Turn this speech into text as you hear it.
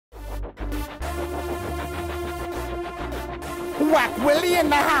Whack Willie in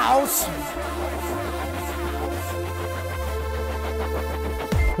the house.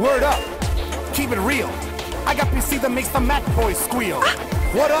 Word up, keep it real. I got PC that makes the Mac boys squeal.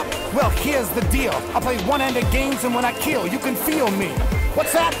 What up? Well, here's the deal. I play one-handed games, and when I kill, you can feel me.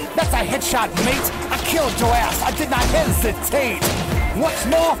 What's that? That's a headshot, mate. I killed your ass. I did not hesitate. What's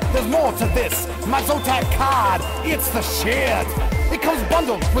more? There's more to this. My ZOTAC card, it's the shit. It comes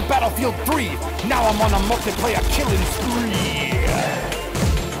bundled with Battlefield 3. Now I'm on a multiplayer killing spree.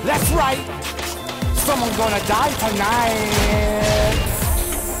 That's right. Someone's gonna die tonight.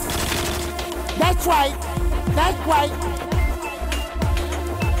 That's right. That's right.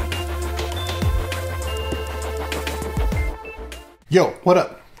 Yo, what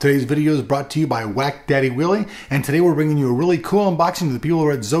up? Today's video is brought to you by Whack Daddy Willie, and today we're bringing you a really cool unboxing to the people who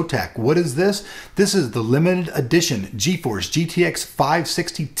are at Zotac. What is this? This is the limited edition GeForce GTX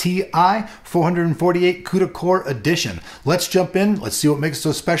 560 Ti 448 CUDA Core Edition. Let's jump in, let's see what makes it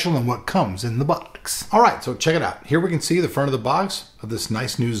so special and what comes in the box. All right, so check it out. Here we can see the front of the box of this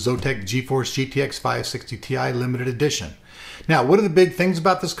nice new Zotac GeForce GTX 560 Ti limited edition. Now, what are the big things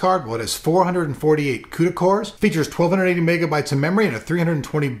about this card? Well, it has 448 CUDA cores, features 1280 megabytes of memory, and a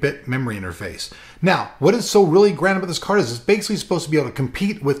 320-bit memory interface. Now, what is so really grand about this card is it's basically supposed to be able to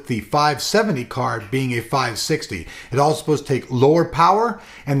compete with the 570 card being a 560. It's also supposed to take lower power,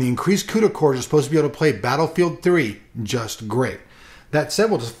 and the increased CUDA cores are supposed to be able to play Battlefield 3 just great. That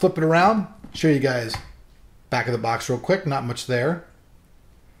said, we'll just flip it around, show you guys back of the box real quick. Not much there.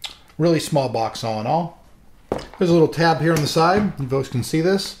 Really small box all in all. There's a little tab here on the side. You folks can see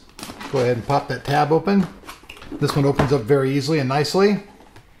this. Go ahead and pop that tab open. This one opens up very easily and nicely.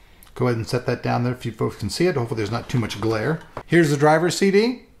 Go ahead and set that down there if you folks can see it. Hopefully there's not too much glare. Here's the driver's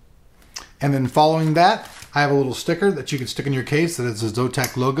CD. And then following that, I have a little sticker that you can stick in your case that is the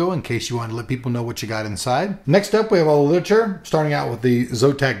ZOTAC logo in case you want to let people know what you got inside. Next up, we have all the literature, starting out with the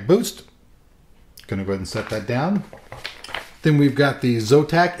ZOTAC Boost. Gonna go ahead and set that down. Then we've got the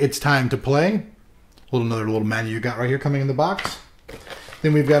ZOTAC It's Time to Play. Another little manual you got right here coming in the box.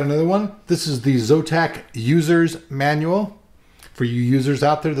 Then we've got another one. This is the ZOTAC User's Manual. For you users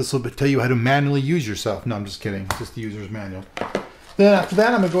out there, this will tell you how to manually use yourself. No, I'm just kidding. It's just the user's manual. Then after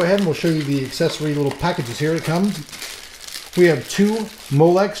that, I'm going to go ahead and we'll show you the accessory little packages here that comes. We have two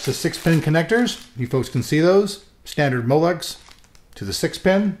Molex to 6-pin connectors. You folks can see those. Standard Molex to the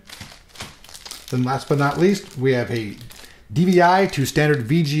 6-pin. Then last but not least, we have a DVI to standard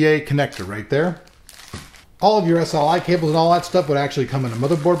VGA connector right there. All of your SLI cables and all that stuff would actually come in a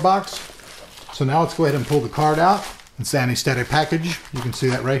motherboard box. So now let's go ahead and pull the card out. It's an anti-static package. You can see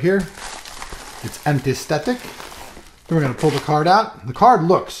that right here. It's anti-static. Then we're going to pull the card out. The card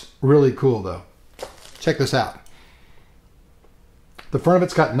looks really cool though. Check this out. The front of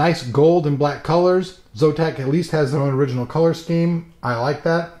it's got nice gold and black colors. Zotac at least has their own original color scheme. I like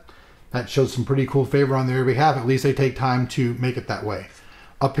that. That shows some pretty cool favor on their behalf. At least they take time to make it that way.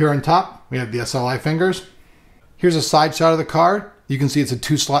 Up here on top, we have the SLI fingers. Here's a side shot of the card. You can see it's a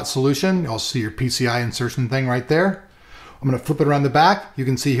 2-slot solution. You'll see your PCI insertion thing right there. I'm going to flip it around the back. You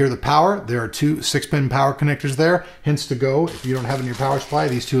can see here the power. There are two 6-pin power connectors there. Hence to go, if you don't have in your power supply,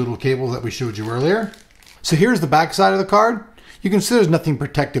 these two little cables that we showed you earlier. So here's the back side of the card. You can see there's nothing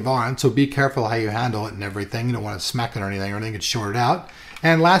protective on it, so be careful how you handle it and everything. You don't want to smack it or anything gets shorted out.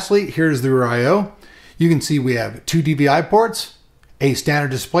 And lastly, here's the rear I/O. You can see we have two DVI ports, a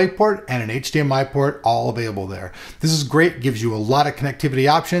standard DisplayPort, and an HDMI port, all available there. This is great, gives you a lot of connectivity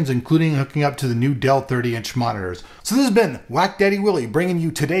options, including hooking up to the new Dell 30-inch monitors. So this has been Whack Daddy Willie bringing you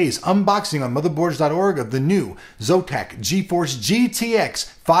today's unboxing on Motherboards.org of the new Zotac GeForce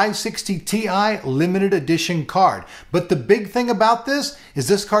GTX 560 Ti limited edition card. But the big thing about this is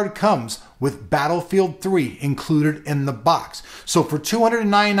this card comes with Battlefield 3 included in the box. So for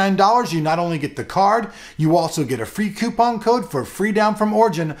 $299, you not only get the card, you also get a free coupon code for free down from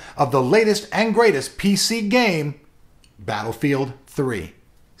Origin of the latest and greatest PC game, Battlefield 3.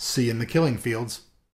 See you in the killing fields.